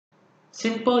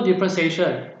Simple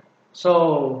differentiation.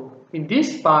 So in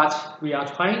this part, we are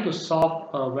trying to solve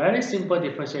a very simple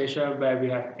differentiation where we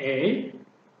have a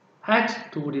x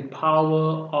to the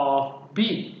power of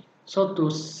b. So to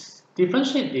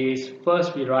differentiate this,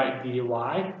 first we write dy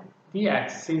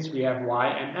dx since we have y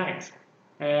and x.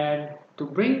 And to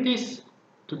bring this,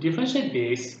 to differentiate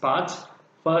this part,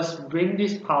 first bring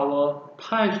this power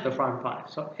times the front part.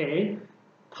 So a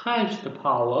times the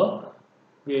power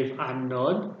with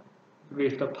unknown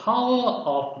with the power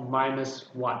of minus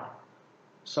 1.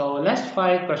 So let's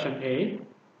try question A,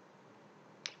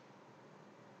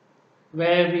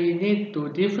 where we need to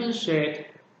differentiate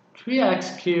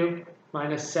 3x cubed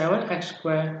minus 7x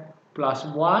squared plus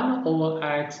 1 over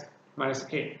x minus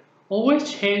 8.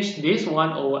 Always change this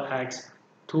 1 over x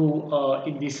to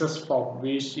indices form,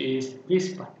 which is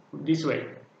this way,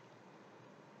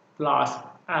 plus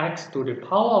x to the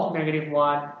power of negative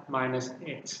 1 minus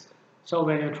 8. So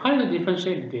when you try to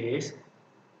differentiate this,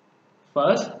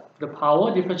 first, the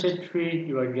power differentiate 3,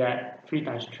 you will get 3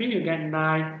 times 3, you get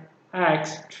 9,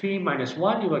 x, 3 minus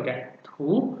 1, you will get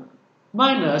 2,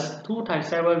 minus 2 times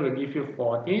 7 will give you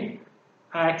 14,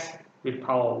 x with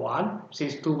power 1,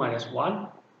 since 2 minus 1,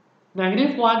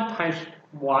 negative 1 times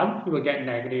 1, you will get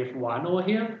negative 1 over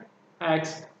here,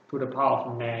 x to the power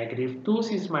of negative 2,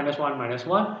 since minus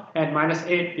 1, and minus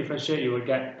 8 differentiate, you will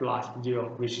get plus 0,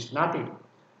 which is nothing.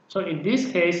 So in this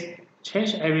case,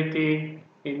 change everything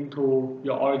into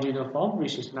your original form,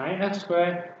 which is 9x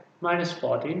squared minus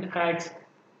 14x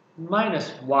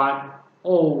minus 1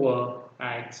 over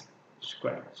x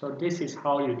squared. So this is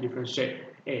how you differentiate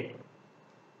A.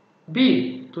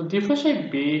 B, to differentiate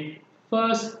B,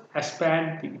 first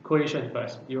expand the equation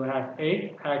first. You have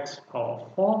 8x power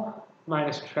 4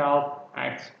 minus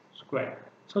 12x squared.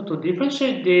 So to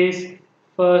differentiate this,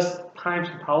 first times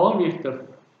the power with the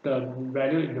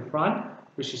value in the front,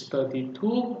 which is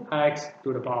 32x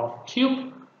to the power of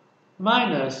cube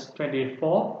minus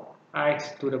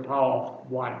 24x to the power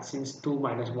of 1. Since 2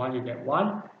 minus 1, you get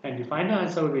 1. And the final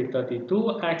answer will be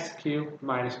 32x cubed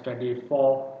minus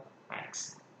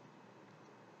 24x.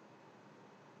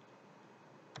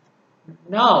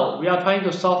 Now, we are trying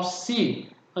to solve C.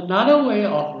 Another way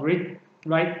of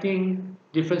writing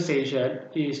differentiation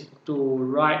is to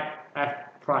write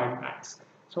f prime x.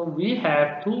 So we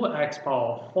have 2x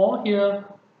power 4 here,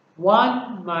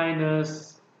 1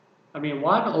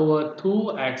 over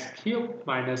 2x cubed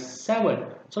minus 7.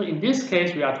 So in this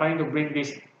case, we are trying to bring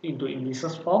this into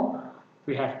indices form.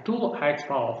 We have 2x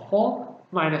power 4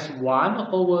 minus 1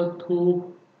 over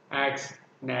 2x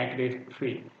negative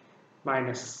 3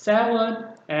 minus 7.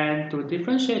 And to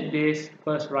differentiate this,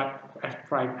 first write f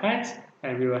prime x,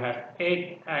 and we will have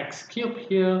 8x cubed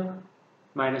here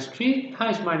minus 3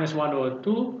 times minus 1 over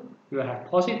 2, you will have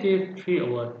positive 3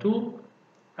 over 2,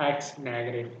 x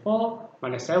negative 4,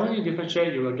 minus 7, you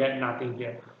differentiate, you will get nothing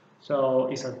here. So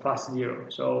it's a plus 0.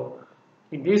 So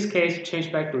in this case,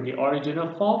 change back to the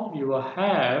original form, you will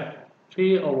have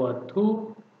 3 over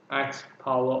 2, x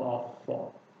power of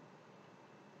 4.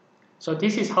 So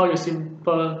this is how you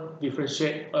simple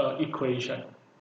differentiate equation.